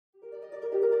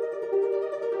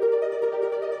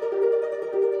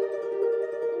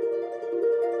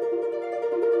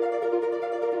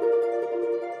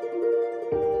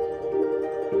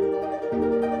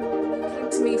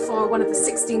one of the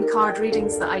 16 card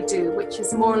readings that I do, which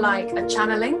is more like a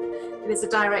channeling. It is a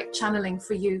direct channeling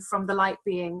for you from the light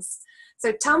beings.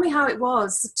 So tell me how it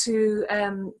was to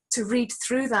read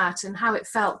through that, and how it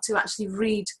felt to actually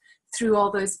read through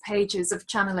all those pages of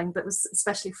channeling that was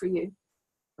especially for you.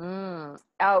 Oh,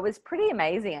 it was pretty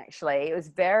amazing, actually. It was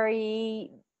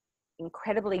very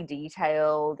incredibly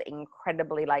detailed,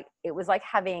 incredibly, like, it was like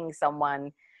having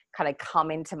someone kind of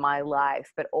come into my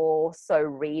life, but also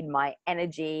read my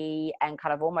energy and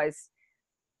kind of almost,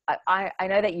 I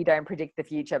know that you don't predict the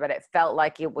future, but it felt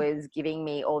like it was giving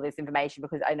me all this information,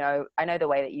 because I know the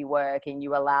way that you work, and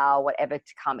you allow whatever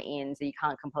to come in, so you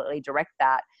can't completely direct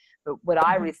that. But what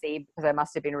I received, because I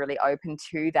must have been really open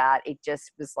to that, it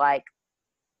just was like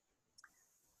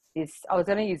this, I was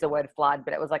going to use the word flood,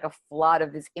 but it was like a flood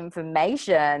of this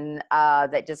information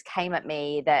that just came at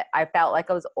me, that I felt like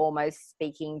I was almost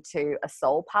speaking to a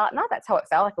soul partner. That's how it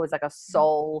felt. Like it was like a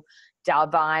soul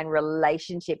divine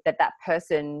relationship, that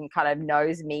person kind of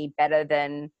knows me better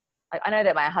than, like, I know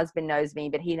that my husband knows me,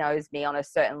 but he knows me on a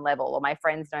certain level, or my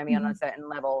friends know me on a certain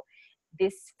level.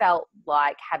 This felt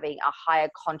like having a higher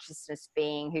consciousness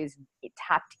being who's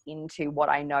tapped into what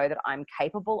I know that I'm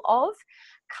capable of,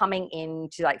 coming in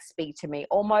to like speak to me,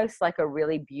 almost like a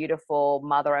really beautiful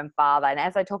mother and father. And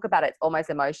as I talk about it, it's almost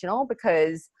emotional,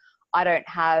 because I don't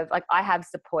have, like, I have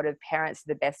supportive parents to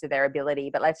the best of their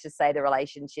ability, but let's just say the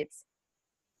relationships,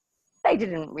 they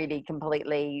didn't really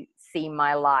completely see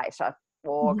my light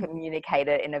or communicate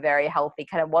it in a very healthy,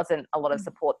 kind of wasn't a lot of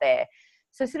support there.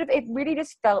 So sort of, it really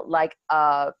just felt like,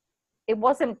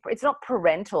 it's not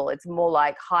parental, it's more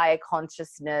like higher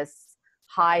consciousness,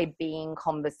 high being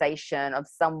conversation of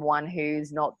someone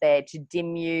who's not there to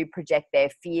dim you, project their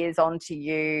fears onto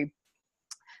you,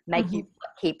 make you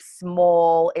keep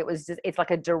small. It's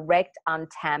like a direct,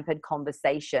 untampered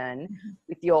conversation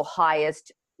with your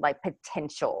highest like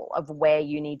potential of where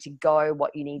you need to go,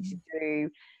 what you need to do.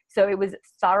 So it was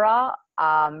thorough,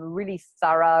 really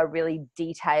thorough, really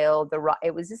detailed.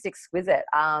 It was just exquisite.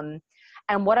 And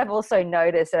what I've also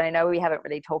noticed, and I know we haven't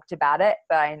really talked about it,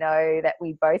 but I know that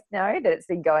we both know that it's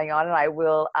been going on, and I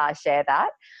will share that.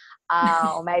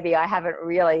 Or maybe I haven't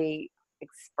really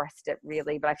expressed it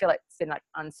really, but I feel like it's been like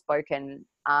unspoken,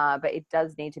 but it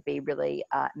does need to be really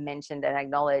mentioned and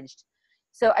acknowledged.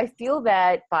 So I feel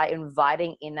that by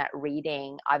inviting in that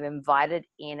reading, I've invited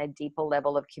in a deeper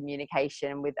level of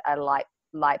communication with a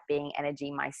light being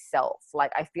energy myself.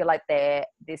 Like I feel like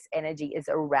this energy is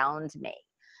around me.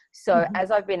 So as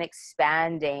I've been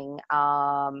expanding,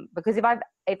 because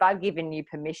if I've given you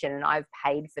permission and I've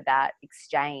paid for that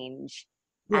exchange,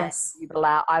 yes,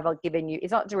 I've given you,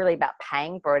 it's not really about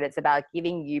paying for it. It's about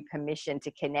giving you permission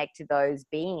to connect to those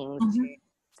beings to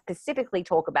specifically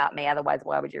talk about me. Otherwise,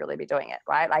 why would you really be doing it?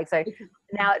 Right. Like, so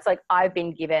now it's like, I've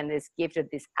been given this gift of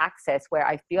this access where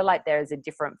I feel like there is a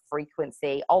different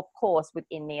frequency, of course,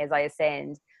 within me as I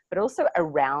ascend, but also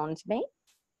around me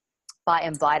by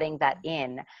inviting that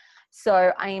in.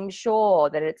 So I am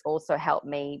sure that it's also helped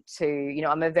me to, you know,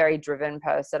 I'm a very driven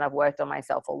person. I've worked on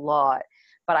myself a lot,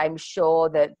 but I'm sure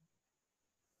that,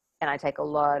 and I take a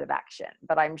lot of action,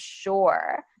 but I'm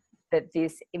sure that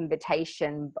this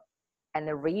invitation and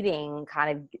the reading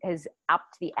kind of has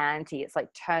upped the ante. It's like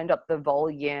turned up the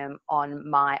volume on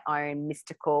my own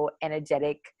mystical,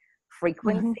 energetic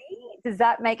frequency. Does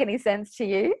that make any sense to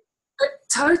you?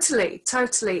 Totally.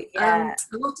 Yeah.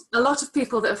 A lot of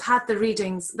people that have had the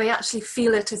readings, they actually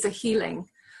feel it as a healing.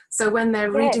 So when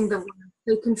they're reading the word,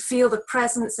 they can feel the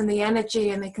presence and the energy,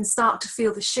 and they can start to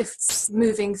feel the shifts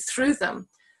moving through them.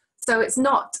 So it's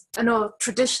not a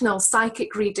traditional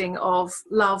psychic reading of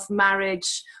love,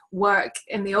 marriage, work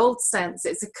in the old sense.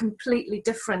 It's a completely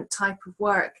different type of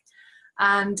work.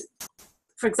 And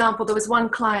for example, there was one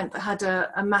client that had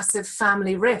a massive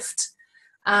family rift,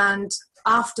 and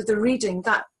after the reading,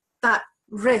 that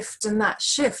rift and that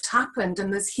shift happened,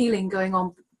 and there's healing going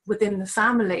on within the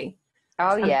family.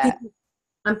 Oh, yeah.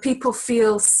 And people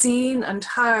feel seen and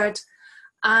heard.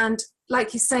 And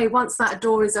like you say, once that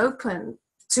door is open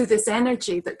to this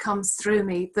energy that comes through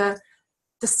me, the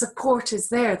support is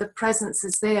there, the presence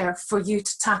is there for you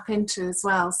to tap into as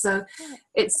well. So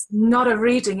it's not a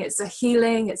reading, it's a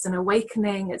healing, it's an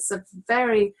awakening, it's a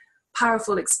very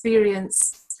powerful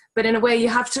experience. But in a way, you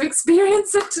have to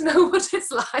experience it to know what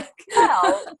it's like.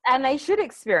 Well, and they should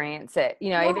experience it. You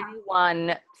know, if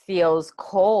anyone feels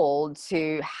called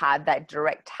to have that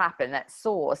direct tap and that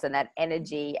source and that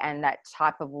energy and that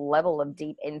type of level of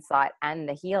deep insight and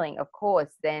the healing, of course,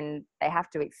 then they have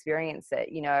to experience it.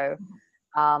 You know,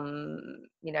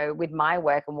 with my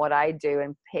work and what I do,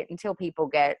 and until people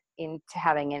get into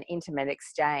having an intimate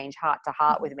exchange, heart to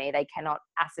heart with me, they cannot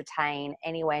ascertain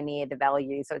anywhere near the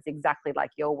value. So it's exactly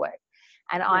like your work.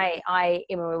 And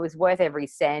it was worth every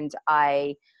cent.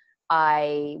 I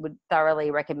would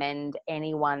thoroughly recommend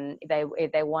anyone,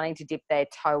 if they're wanting to dip their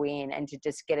toe in and to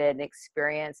just get an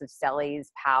experience of Sally's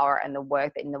power and the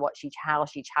work how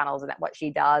she channels and what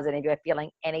she does. And if you're feeling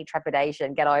any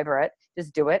trepidation, get over it.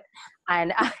 Just do it,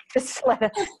 and just let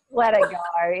it go.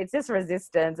 It's just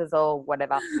resistance. It's all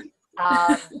whatever,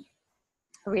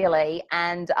 really.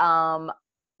 And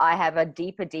I have a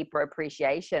deeper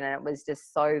appreciation, and it was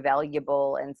just so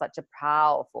valuable and such a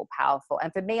powerful.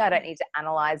 And for me, I don't need to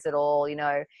analyze it all. You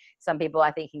know, some people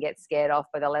I think can get scared off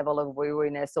by the level of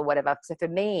woo-woo-ness or whatever. So for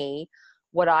me,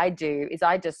 what I do is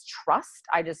I just trust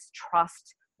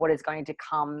what is going to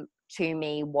come to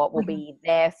me, what will be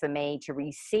there for me to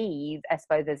receive. I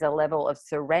suppose there's a level of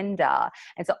surrender.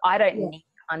 And so I don't need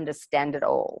to understand it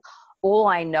all. All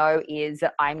I know is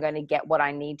that I'm going to get what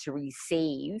I need to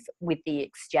receive with the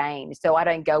exchange. So I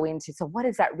don't go into, so what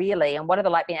is that really? And what are the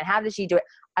light being? And how does she do it?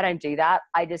 I don't do that.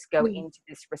 I just go into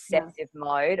this receptive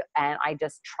mode, and I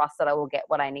just trust that I will get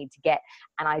what I need to get.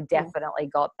 And I definitely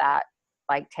got that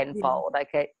like tenfold. Like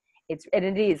it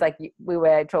is like we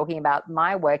were talking about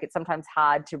my work. It's sometimes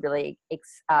hard to really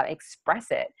express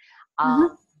it.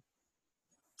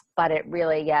 But it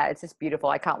really, it's just beautiful.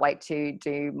 I can't wait to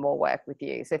do more work with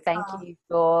you. So thank you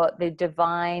for the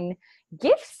divine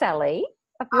gift, Sally,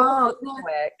 of your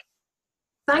work.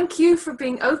 Thank you for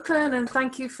being open, and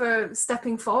thank you for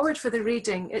stepping forward for the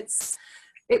reading.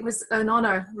 It was an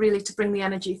honor really to bring the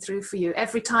energy through for you.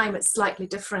 Every time it's slightly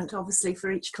different, obviously,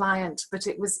 for each client, but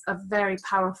it was a very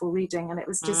powerful reading, and it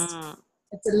was just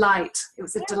a delight. It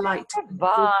was a delight.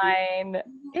 Divine.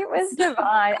 It was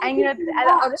divine. And you know,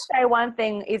 I'll just say one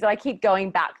thing is I keep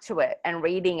going back to it and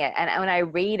reading it. And when I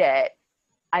read it,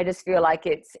 I just feel like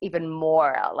it's even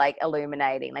more like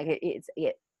illuminating. Like it's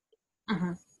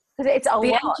because it's a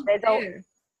lot.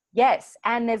 Yes.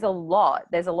 And there's a lot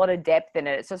of depth in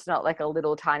it. It's just not like a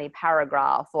little tiny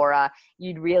paragraph or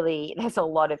there's a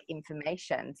lot of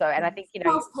information. So, and I think,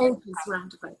 12 pages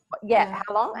roundabout. Yeah.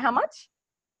 How long? How much?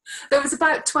 There was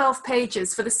about 12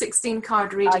 pages for the 16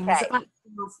 card reading. Okay.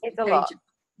 It's a lot.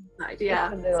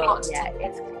 Yeah.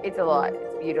 It's a lot.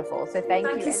 It's beautiful. So thank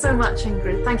you. Thank you so much,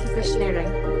 Ingrid. Thank you for sharing.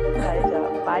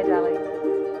 Pleasure. Bye, darling.